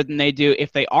better than they do,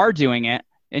 if they are doing it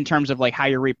in terms of like how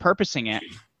you're repurposing it,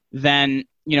 then,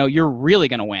 you know, you're really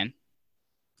going to win.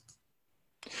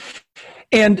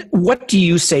 And what do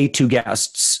you say to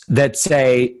guests that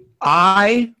say,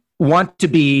 I want to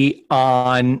be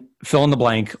on fill in the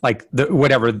blank, like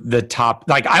whatever the top,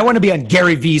 like I want to be on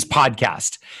Gary Vee's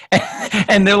podcast.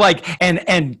 And they're like,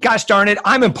 and gosh darn it,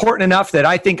 I'm important enough that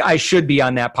I think I should be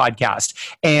on that podcast.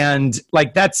 And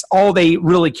like, that's all they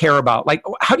really care about. Like,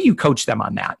 how do you coach them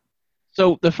on that?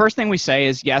 So the first thing we say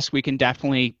is, yes, we can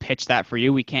definitely pitch that for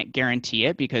you. We can't guarantee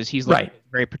it because he's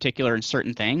very particular in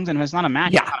certain things. And if it's not a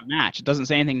match, it's not a match. It doesn't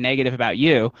say anything negative about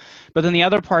you. But then the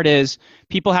other part is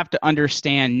people have to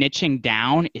understand niching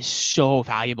down is so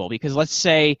valuable, because let's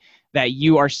say that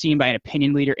you are seen by an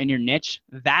opinion leader in your niche,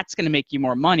 that's going to make you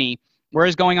more money.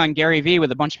 Whereas going on Gary Vee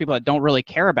with a bunch of people that don't really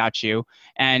care about you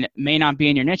and may not be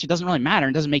in your niche, it doesn't really matter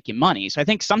and doesn't make you money. So I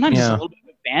think sometimes it's a little bit of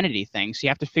a vanity thing. So you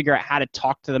have to figure out how to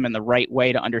talk to them in the right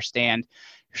way to understand.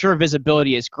 Sure,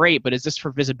 visibility is great, but is this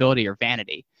for visibility or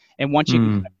vanity? And once you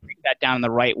can break that down in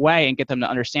the right way and get them to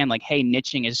understand, like, hey,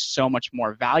 niching is so much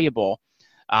more valuable,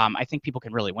 I think people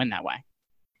can really win that way.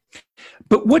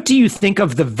 But what do you think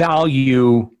of the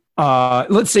value?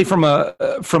 Let's say from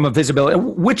a visibility,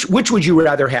 which would you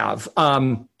rather have?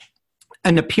 An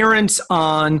appearance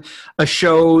on a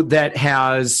show that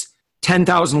has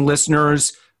 10,000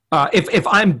 listeners. If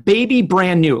I'm baby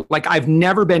brand new, like I've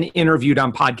never been interviewed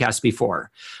on podcasts before,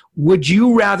 would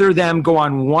you rather them go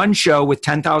on one show with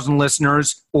 10,000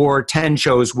 listeners or 10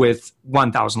 shows with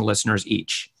 1,000 listeners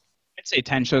each? I'd say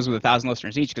 10 shows with 1,000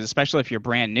 listeners each, because especially if you're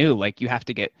brand new, like you have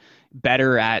to get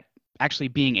better at actually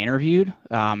being interviewed.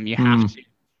 You have to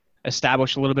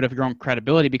establish a little bit of your own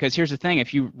credibility, because here's the thing.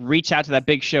 If you reach out to that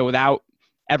big show without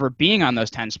ever being on those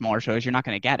 10 smaller shows, you're not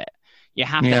going to get it. You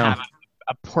have to have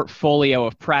a portfolio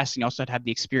of press, and you also have to have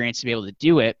the experience to be able to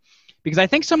do it. Because I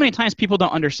think so many times people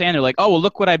don't understand. They're like, oh, well,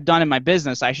 look what I've done in my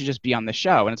business. I should just be on the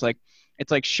show. And it's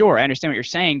like, sure, I understand what you're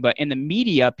saying, but in the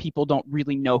media, people don't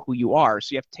really know who you are.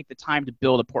 So you have to take the time to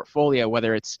build a portfolio,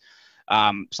 whether it's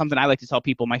something I like to tell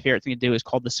people, my favorite thing to do is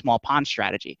called the small pond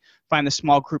strategy. Find the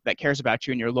small group that cares about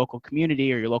you in your local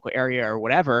community or your local area or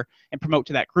whatever, and promote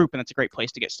to that group. And that's a great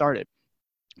place to get started.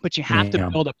 But you have to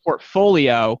build a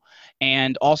portfolio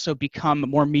and also become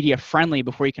more media friendly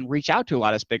before you can reach out to a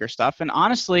lot of this bigger stuff. And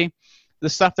honestly, the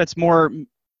stuff that's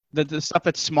the stuff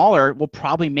that's smaller will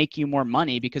probably make you more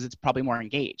money because it's probably more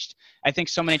engaged. I think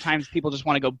so many times people just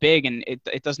want to go big, and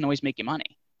it doesn't always make you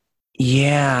money.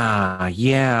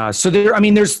 Yeah. So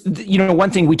there's,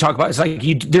 one thing we talk about is like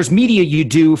there's media you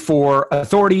do for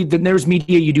authority, then there's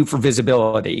media you do for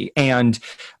visibility, and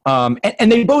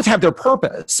they both have their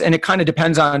purpose, and it kind of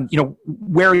depends on,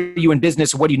 where are you in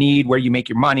business, what do you need, where you make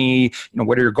your money,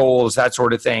 what are your goals, that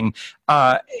sort of thing.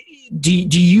 Do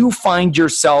you find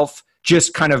yourself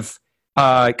just kind of,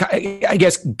 I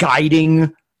guess,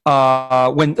 guiding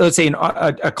when, let's say,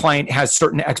 a client has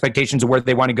certain expectations of where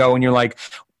they want to go, and you're like,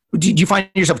 do you find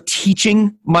yourself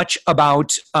teaching much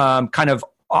about kind of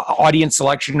audience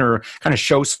selection or kind of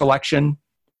show selection?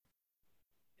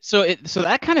 So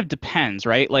that kind of depends,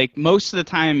 right? Like most of the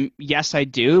time, yes, I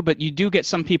do, but you do get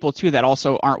some people too that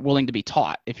also aren't willing to be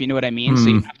taught, if you know what I mean. So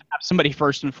you have to have somebody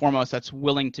first and foremost that's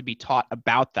willing to be taught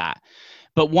about that.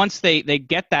 But once they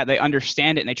get that, they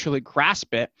understand it and they truly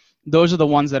grasp it, those are the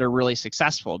ones that are really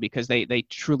successful because they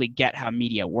truly get how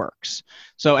media works.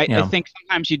 So I think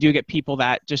sometimes you do get people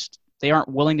that just, they aren't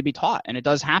willing to be taught, and it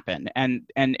does happen. And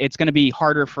it's going to be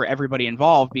harder for everybody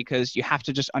involved because you have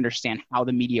to just understand how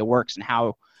the media works and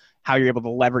how you're able to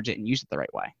leverage it and use it the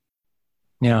right way.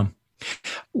 Yeah.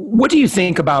 What do you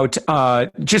think about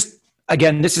just,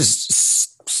 again, this is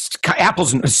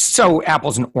apples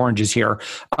and oranges here.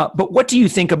 But what do you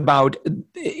think about,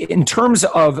 in terms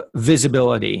of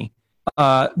visibility,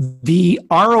 the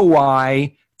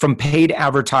ROI from paid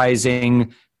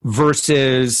advertising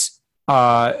versus,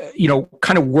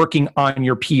 kind of working on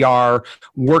your PR,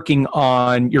 working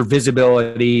on your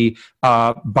visibility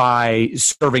by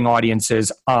serving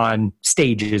audiences on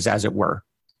stages, as it were?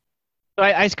 So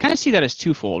I kind of see that as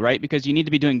twofold, right? Because you need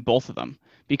to be doing both of them.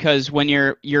 Because when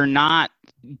you're not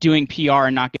doing PR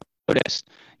and not getting noticed,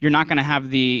 you're not going to have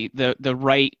the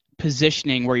right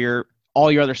positioning where all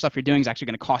your other stuff you're doing is actually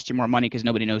going to cost you more money because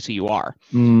nobody knows who you are.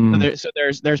 So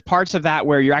there's parts of that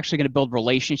where you're actually going to build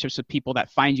relationships with people that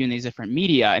find you in these different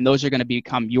media, and those are going to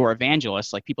become your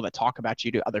evangelists, like people that talk about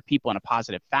you to other people in a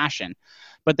positive fashion.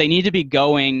 But they need to be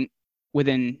going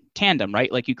within tandem,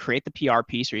 right? Like you create the PR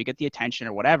piece or you get the attention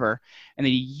or whatever, and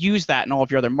then you use that in all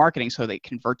of your other marketing so that it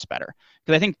converts better.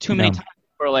 Because I think too many times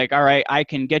people are like, all right, I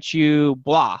can get you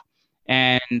blah.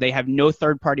 and they have no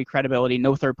third-party credibility,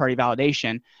 no third-party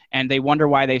validation, and they wonder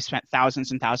why they've spent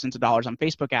thousands and thousands of dollars on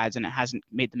Facebook ads and it hasn't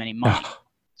made them any money.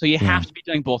 So you have to be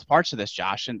doing both parts of this,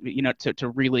 Josh, and to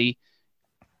really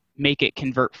make it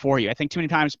convert for you. I think too many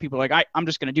times people are like, I'm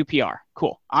just going to do PR.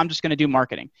 Cool. I'm just going to do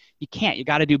marketing. You can't. You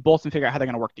got to do both and figure out how they're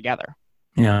going to work together.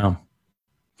 Yeah.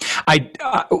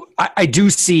 I do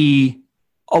see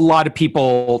a lot of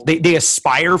people, they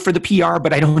aspire for the PR,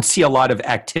 but I don't see a lot of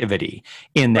activity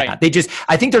in that. Right.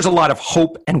 I think there's a lot of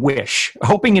hoping and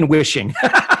wishing.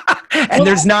 And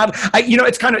there's not,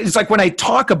 it's like when I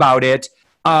talk about it,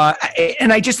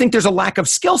 and I just think there's a lack of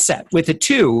skill set with it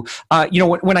too.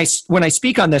 When I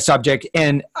speak on this subject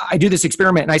and I do this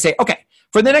experiment and I say, okay,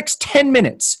 for the next 10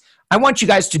 minutes, I want you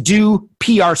guys to do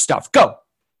PR stuff. Go.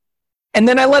 And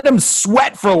then I let them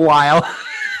sweat for a while.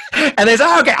 And they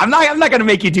say, okay, I'm not going to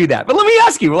make you do that. But let me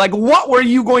ask you, like, what were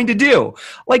you going to do?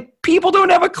 Like, people don't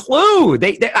have a clue.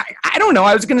 I don't know.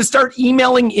 I was going to start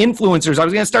emailing influencers. I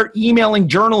was going to start emailing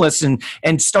journalists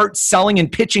and start selling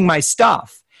and pitching my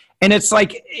stuff. And it's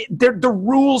like the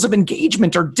rules of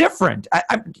engagement are different.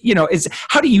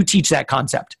 How do you teach that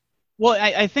concept? Well,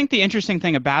 I think the interesting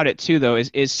thing about it too, though,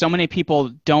 is so many people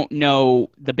don't know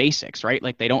the basics, right?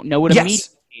 Like they don't know what a media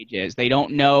page is. They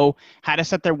don't know how to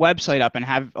set their website up and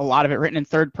have a lot of it written in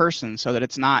third person so that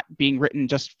it's not being written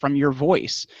just from your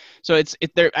voice. So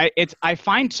I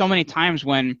find so many times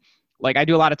when, like, I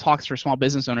do a lot of talks for small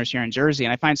business owners here in Jersey,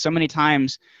 and I find so many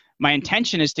times my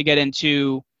intention is to get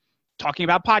into talking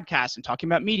about podcasts and talking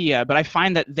about media, but I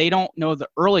find that they don't know the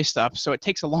early stuff. So it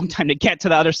takes a long time to get to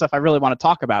the other stuff I really want to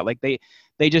talk about. Like they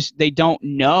don't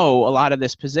know a lot of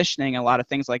this positioning and a lot of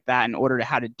things like that in order to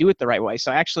how to do it the right way.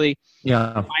 So I actually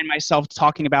find myself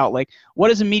talking about, like, what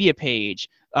is a media page?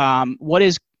 What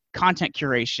is content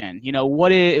curation?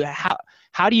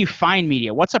 How do you find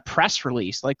media? What's a press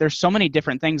release? Like, there's so many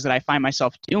different things that I find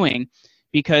myself doing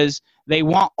because they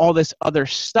want all this other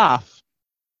stuff,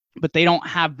 but they don't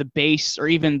have the base or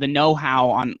even the know-how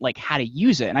on, like, how to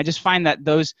use it. And I just find that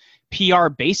those PR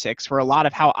basics were a lot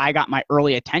of how I got my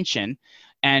early attention.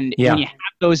 And when you have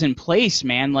those in place,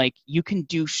 man, like, you can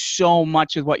do so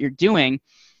much with what you're doing.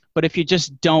 But if you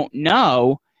just don't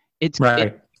know, it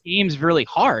seems really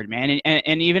hard, man.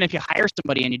 And even if you hire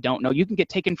somebody and you don't know, you can get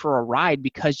taken for a ride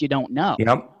because you don't know.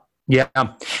 Yep. Yeah.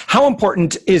 How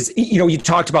important is, you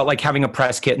talked about, like, having a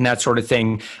press kit and that sort of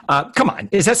thing. Come on.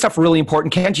 Is that stuff really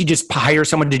important? Can't you just hire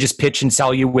someone to just pitch and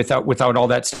sell you without all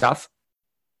that stuff?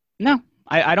 No,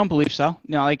 I don't believe so.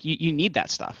 No, like, you need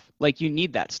that stuff. Like, you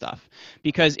need that stuff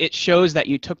because it shows that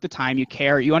you took the time, you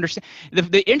care, you understand.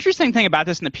 The interesting thing about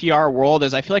this in the PR world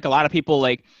is I feel like a lot of people,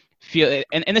 like, feel,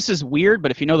 and this is weird,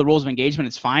 but if you know the rules of engagement,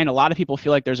 it's fine. A lot of people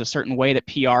feel like there's a certain way that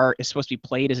PR is supposed to be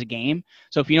played as a game.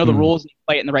 So if you know the rules and you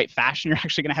play it in the right fashion, you're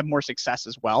actually going to have more success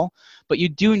as well. But you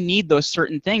do need those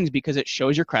certain things because it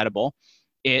shows you're credible.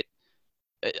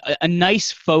 A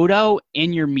nice photo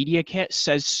in your media kit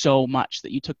says so much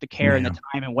that you took the care and the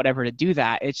time and whatever to do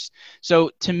that. So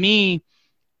to me,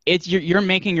 you're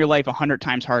making your life 100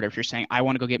 times harder if you're saying, I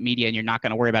want to go get media, and you're not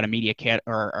going to worry about a media kit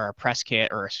or a press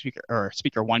kit or a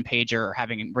speaker one pager or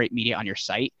having great media on your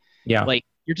site. Yeah. Like,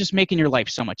 you're just making your life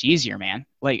so much easier, man.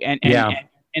 Like, and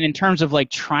in terms of,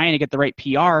 like, trying to get the right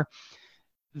PR,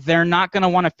 they're not going to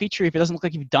want to feature you if it doesn't look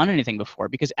like you've done anything before,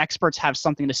 because experts have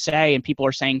something to say and people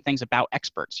are saying things about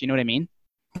experts. You know what I mean?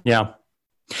 Yeah.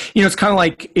 It's kind of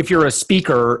like if you're a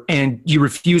speaker and you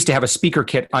refuse to have a speaker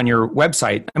kit on your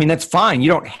website. I mean, that's fine. You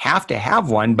don't have to have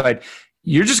one, but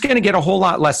you're just going to get a whole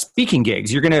lot less speaking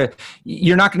gigs. You're not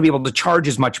going to be able to charge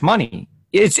as much money.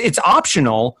 It's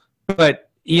optional, but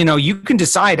you can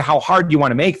decide how hard you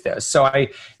want to make this. So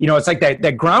it's like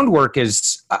that groundwork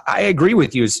is, I agree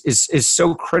with you, is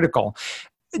so critical.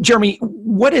 Jeremy,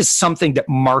 what is something that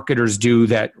marketers do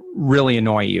that really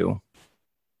annoy you?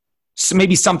 So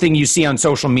maybe something you see on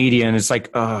social media and it's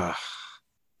like, ugh.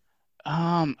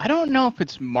 I don't know if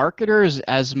it's marketers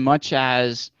as much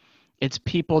as it's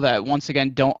people that, once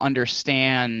again, don't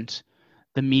understand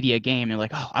the media game. They're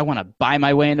like, oh, I want to buy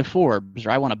my way into Forbes,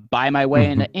 or I want to buy my way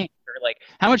into Inc. Or, like,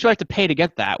 how much do I have to pay to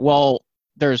get that? Well,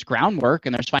 there's groundwork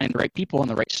and there's finding the right people and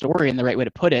the right story and the right way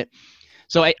to put it.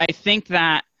 So I think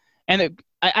that, and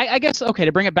I guess, okay,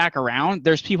 to bring it back around,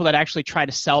 there's people that actually try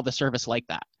to sell the service like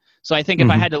that. So I think if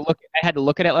I had to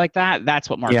look at it like that, that's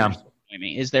what marketers do to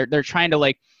me, is they're trying to,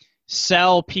 like,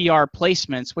 sell PR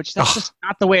placements, which that's just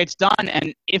not the way it's done.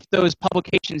 And if those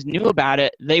publications knew about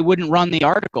it, they wouldn't run the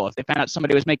article. If they found out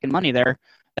somebody was making money there,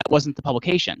 that wasn't the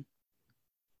publication.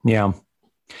 Yeah.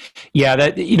 Yeah,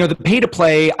 that the pay to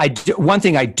play. One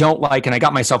thing I don't like, and I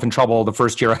got myself in trouble the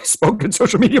first year I spoke in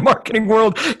social media marketing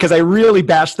world because I really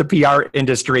bashed the PR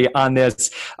industry on this.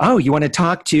 Oh, you want to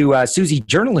talk to Susie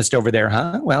Journalist over there,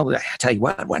 huh? Well, I tell you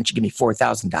what, why don't you give me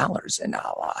 $4,000 and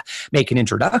I'll make an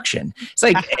introduction. It's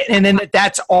like, and then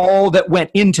that's all that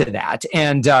went into that,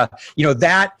 and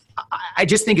that I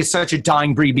just think is such a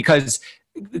dying breed because,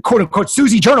 quote unquote,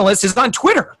 Susie Journalist is on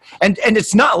Twitter, and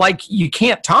it's not like you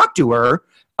can't talk to her.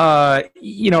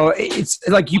 It's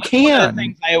like you can. One of the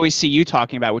things I always see you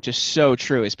talking about, which is so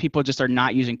true, is people just are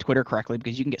not using Twitter correctly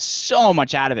because you can get so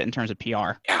much out of it in terms of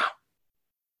PR. Yeah.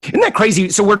 Isn't that crazy?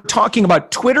 So we're talking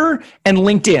about Twitter and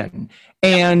LinkedIn.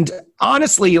 And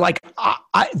honestly, like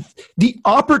the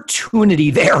opportunity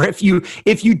there, if you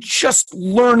just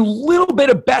learn a little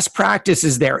bit of best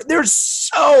practices there's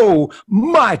so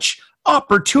much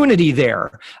opportunity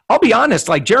there. I'll be honest,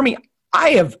 like Jeremy,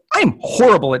 I'm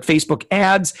horrible at Facebook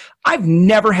ads. I've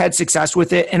never had success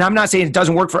with it. And I'm not saying it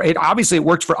doesn't work for it. Obviously it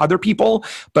works for other people,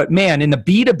 but man, in the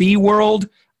B2B world,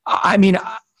 I mean,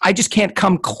 I just can't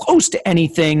come close to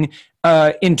anything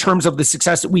in terms of the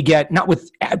success that we get, not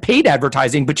with paid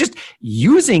advertising, but just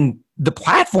using the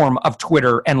platform of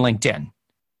Twitter and LinkedIn.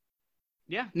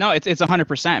 Yeah, no, it's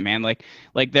 100%, man. Like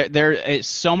there is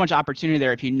so much opportunity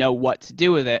there if you know what to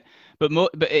do with it. But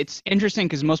it's interesting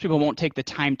because most people won't take the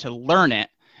time to learn it,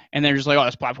 and they're just like, oh,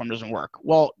 this platform doesn't work.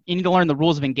 Well, you need to learn the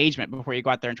rules of engagement before you go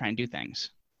out there and try and do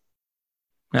things.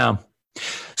 Yeah.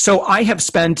 So I have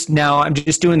spent now, I'm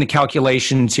just doing the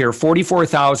calculations here,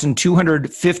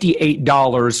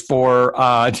 $44,258 for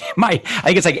I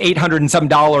think it's like $800 and some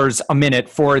dollars a minute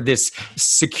for this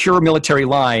secure military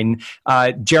line.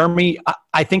 Jeremy,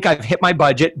 I think I've hit my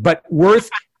budget, but worth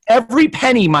every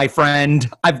penny, my friend.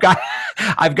 I've got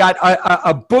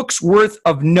a book's worth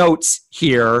of notes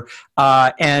here,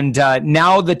 and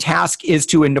now the task is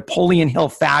to, in Napoleon Hill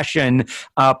fashion,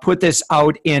 put this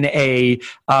out in a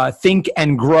think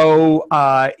and grow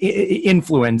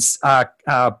influence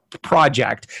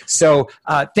project. So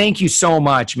thank you so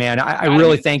much, man. I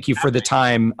really thank you for the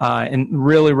time and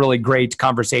really, really great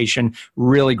conversation,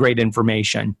 really great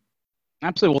information.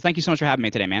 Absolutely. Well, thank you so much for having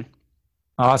me today, man.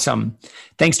 Awesome.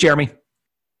 Thanks, Jeremy.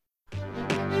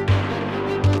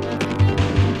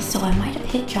 So I might have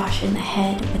hit Josh in the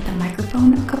head with the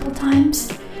microphone a couple times.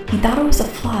 He thought it was a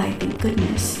fly, thank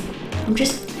goodness. I'm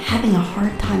just having a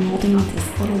hard time holding on to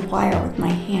this little wire with my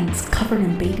hands covered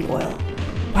in baby oil.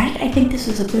 Why did I think this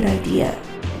was a good idea?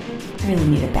 I really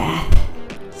need a bath.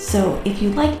 So if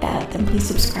you like that, then please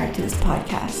subscribe to this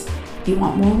podcast. If you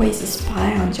want more ways to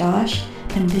spy on Josh,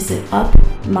 then visit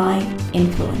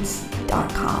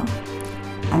upmyinfluence.com.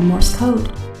 I'm Morse Code,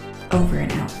 over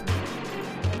and out.